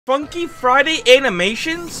Funky Friday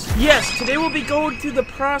Animations? Yes, today we'll be going through the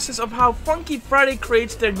process of how Funky Friday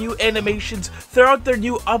creates their new animations throughout their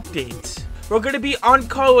new updates. We're going to be on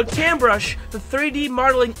call with Tambrush, the 3D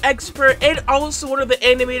modeling expert, and also one of the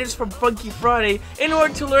animators from Funky Friday, in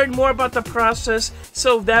order to learn more about the process,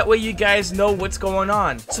 so that way you guys know what's going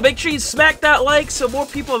on. So make sure you smack that like so more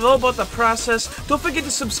people know about the process. Don't forget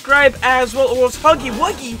to subscribe as well, or else Huggy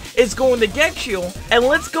Wuggy is going to get you. And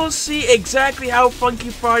let's go see exactly how Funky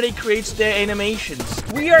Friday creates their animations.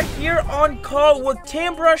 We are here on call with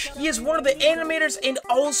Tambrush. He is one of the animators and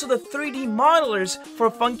also the 3D modelers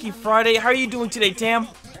for Funky Friday. How are you doing today, Tam?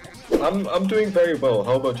 I'm doing very well.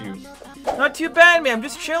 How about you? Not too bad, man. I'm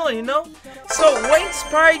just chilling, you know? So, what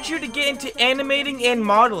inspired you to get into animating and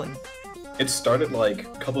modeling? It started like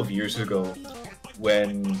a couple of years ago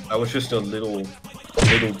when I was just a little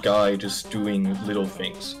guy just doing little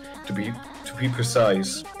things. To be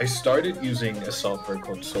precise, I started using a software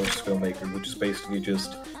called Source Filmmaker, which is basically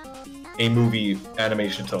just a movie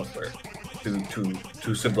animation software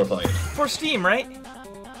to simplify it. For Steam, right?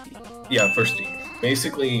 Yeah, for Steam.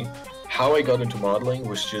 Basically, how I got into modeling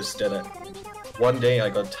was just that one day I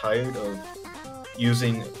got tired of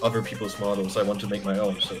using other people's models. I wanted to make my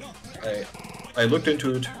own, so I looked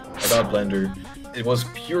into it. I got Blender. It was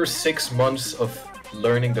pure 6 months of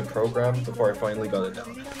learning the program before I finally got it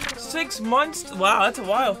down. 6 months? Wow, that's a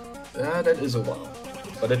while. That is a while,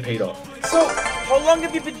 but it paid off. So, how long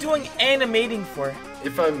have you been doing animating for?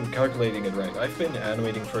 If I'm calculating it right, I've been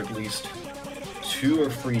animating for at least 2 or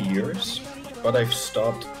 3 years, but I've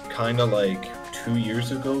stopped kinda like 2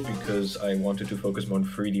 years ago because I wanted to focus more on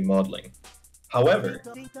 3D modeling. However,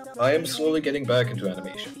 I am slowly getting back into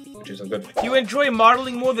animation, which is a good thing. Do you enjoy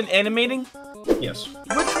modeling more than animating? Yes.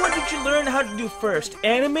 Which one did you learn how to do first,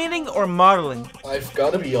 animating or modeling? I've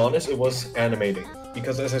gotta be honest, it was animating.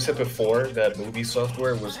 Because as I said before, that movie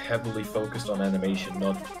software was heavily focused on animation,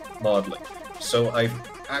 not modeling. So I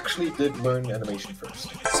actually did learn animation first.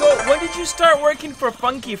 So when did you start working for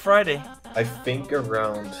Funky Friday? I think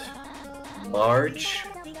around March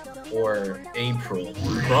or April,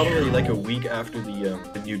 probably like a week after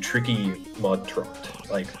the new Tricky mod dropped,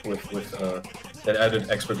 like with that added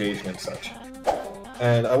exploration and such.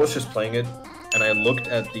 And I was just playing it, and I looked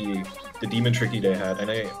at the Demon Tricky they had, and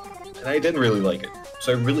I didn't really like it.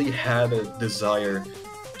 So I really had a desire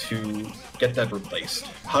to get that replaced.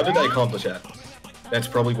 How did I accomplish that? That's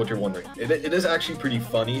probably what you're wondering. It is actually pretty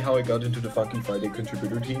funny how I got into the Funky Friday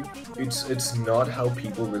contributor team. It's not how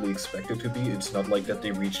people really expect it to be. It's not like that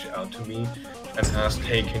they reached out to me and asked,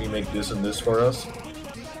 hey, can you make this and this for us?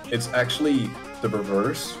 It's actually the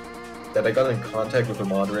reverse, that I got in contact with a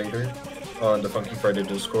moderator on the Funky Friday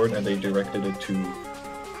Discord, and they directed it to,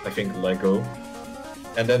 I think, Lego.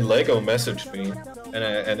 And then Lego messaged me,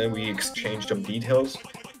 and then we exchanged some details.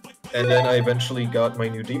 And then I eventually got my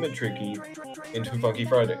new Demon Tricky into Funky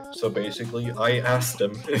Friday. So basically, I asked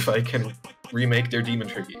them if I can remake their Demon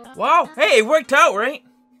Tricky. Wow, hey, it worked out, right?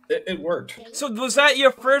 It worked. So was that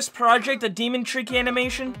your first project, the Demon Tricky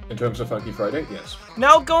animation? In terms of Funky Friday, yes.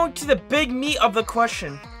 Now going to the big meat of the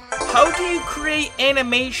question. How do you create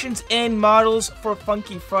animations and models for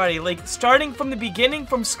Funky Friday? Like, starting from the beginning,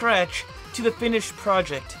 from scratch, to the finished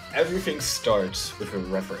project? Everything starts with a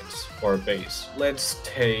reference, or a base. Let's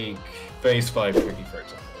take Phase 5 Tricky, for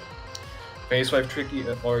example. Phase 5 Tricky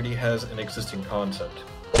already has an existing concept.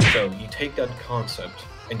 So you take that concept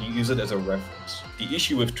and you use it as a reference. The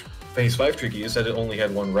issue with Phase 5 Tricky is that it only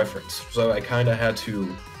had one reference, so I kinda had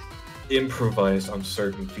to improvise on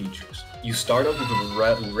certain features. You start off with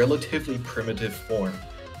a relatively primitive form,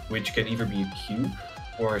 which can either be a cube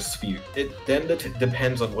or a sphere. It then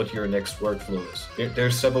depends on what your next workflow is.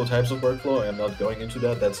 There's several types of workflow. I'm not going into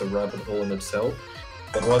that. That's a rabbit hole in itself.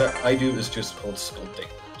 But what I do is just called sculpting,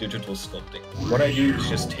 digital sculpting. What I do is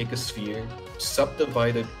just take a sphere,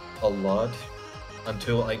 subdivide it a lot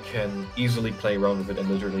until I can easily play around with it and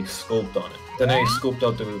literally sculpt on it. Then I sculpt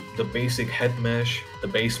out the basic head mesh, the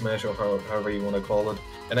base mesh, or however you want to call it.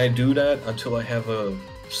 And I do that until I have a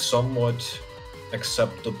somewhat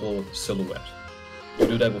acceptable silhouette. You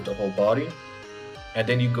do that with the whole body, and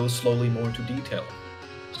then you go slowly more into detail.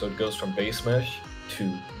 So it goes from base mesh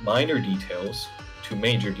to minor details to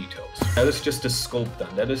major details. That is just a sculpt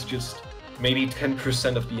done. That is just maybe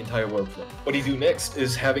 10% of the entire workflow. What you do next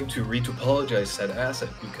is having to retopologize that asset,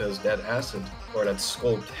 because that asset, or that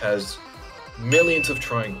sculpt, has millions of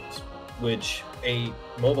triangles, which a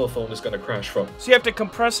mobile phone is going to crash from. So you have to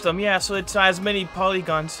compress them, yeah, so it's not as many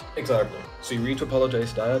polygons. Exactly. So you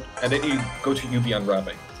retopologize that, and then you go to UV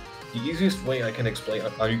unwrapping. The easiest way I can explain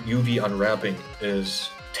UV unwrapping is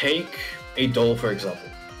take a doll, for example,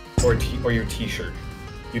 or your t-shirt.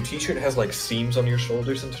 Your t-shirt has like seams on your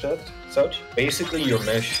shoulders and such. Basically, your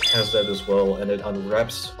mesh has that as well, and it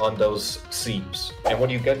unwraps on those seams. And what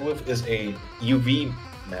you get with is a UV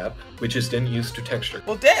map, which is then used to texture.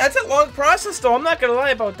 Well, dang, that's a long process, though. I'm not gonna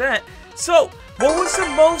lie about that. So, what was the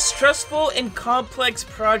most stressful and complex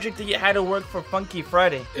project that you had to work for Funky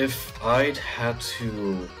Friday? If I'd had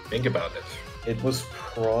to think about it, it was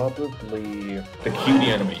probably the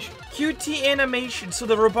cutie animation. QT animation, so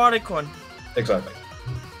the robotic one. Exactly.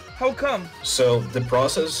 How come? So the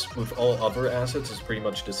process with all other assets is pretty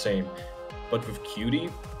much the same, but with cutie,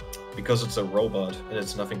 because it's a robot and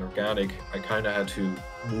it's nothing organic, I kind of had to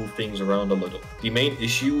move things around a little. The main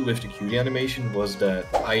issue with the cutie animation was that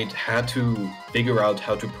I had to figure out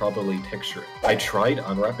how to properly texture it. I tried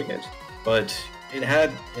unwrapping it, but it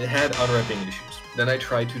had unwrapping issues. Then I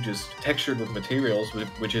tried to just texture it with materials,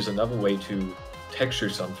 which is another way to texture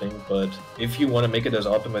something, but if you want to make it as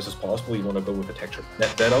optimized as possible, you want to go with a texture.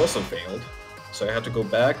 That also failed. So I had to go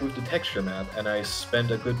back with the texture map, and I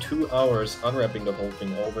spent a good 2 hours unwrapping the whole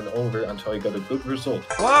thing over and over until I got a good result.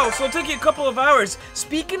 Wow, so it took you a couple of hours.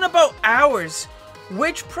 Speaking about hours,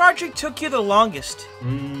 which project took you the longest?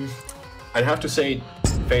 I'd have to say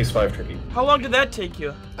Phase 5 Tricky. How long did that take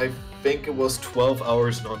you? I think it was 12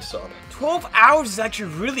 hours non-stop. 12 hours is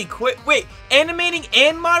actually really quick. Wait, animating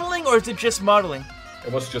and modeling, or is it just modeling?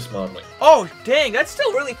 It was just modeling. Oh, dang, that's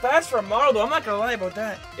still really fast for a model, though. I'm not gonna lie about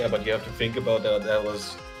that. Yeah, but you have to think about that. That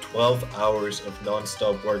was 12 hours of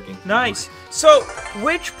non-stop working. Nice. So,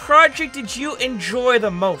 which project did you enjoy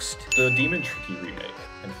the most? The Demon Tricky remake,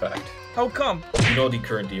 in fact. How come? You know the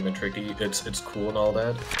current Demon Tricky, it's cool and all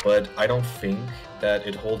that, but I don't think that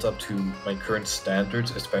it holds up to my current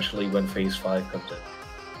standards, especially when Phase 5 comes in.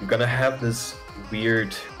 You're gonna have this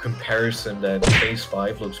weird comparison that Phase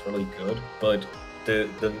 5 looks really good, but the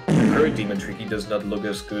current Demon Tricky does not look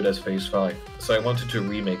as good as Phase 5. So I wanted to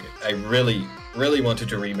remake it. I really wanted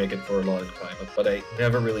to remake it for a long time, but I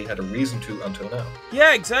never really had a reason to until now.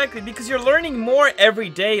 Yeah, exactly, because you're learning more every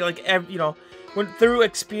day, like, you know, through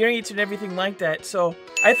experience and everything like that. So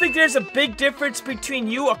I think there's a big difference between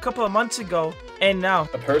you a couple of months ago and now.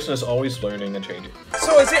 A person is always learning and changing.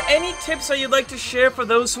 So is there any tips that you'd like to share for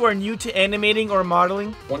those who are new to animating or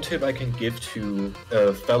modeling? One tip I can give to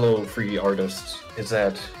fellow 3D artists is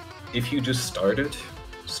that if you just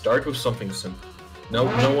start with something simple. No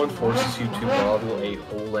one forces you to model a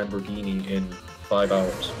whole Lamborghini in 5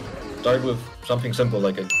 hours. Start with something simple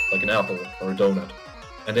like an apple or a donut,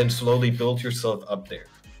 and then slowly build yourself up there.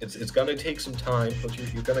 It's gonna take some time, but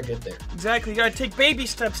you're gonna get there. Exactly, you gotta take baby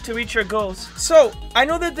steps to reach your goals. So, I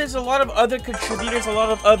know that there's a lot of other contributors, a lot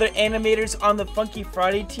of other animators on the Funky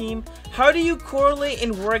Friday team. How do you correlate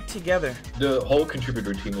and work together? The whole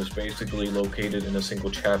contributor team is basically located in a single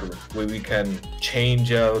chat room, where we can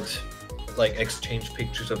change out, like exchange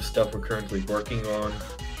pictures of stuff we're currently working on,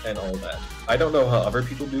 and all that. I don't know how other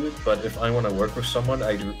people do it, but if I want to work with someone,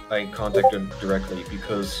 I contact them directly,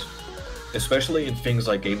 because especially in things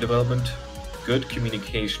like game development, good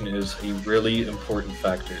communication is a really important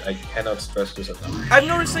factor. I cannot stress this enough. I've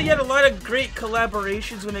noticed that you had a lot of great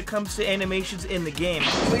collaborations when it comes to animations in the game.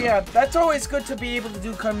 So yeah, that's always good to be able to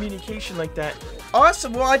do communication like that.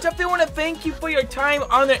 Awesome, well I definitely want to thank you for your time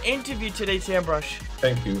on the interview today, Tambrush.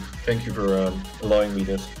 Thank you for allowing me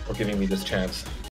this, or giving me this chance.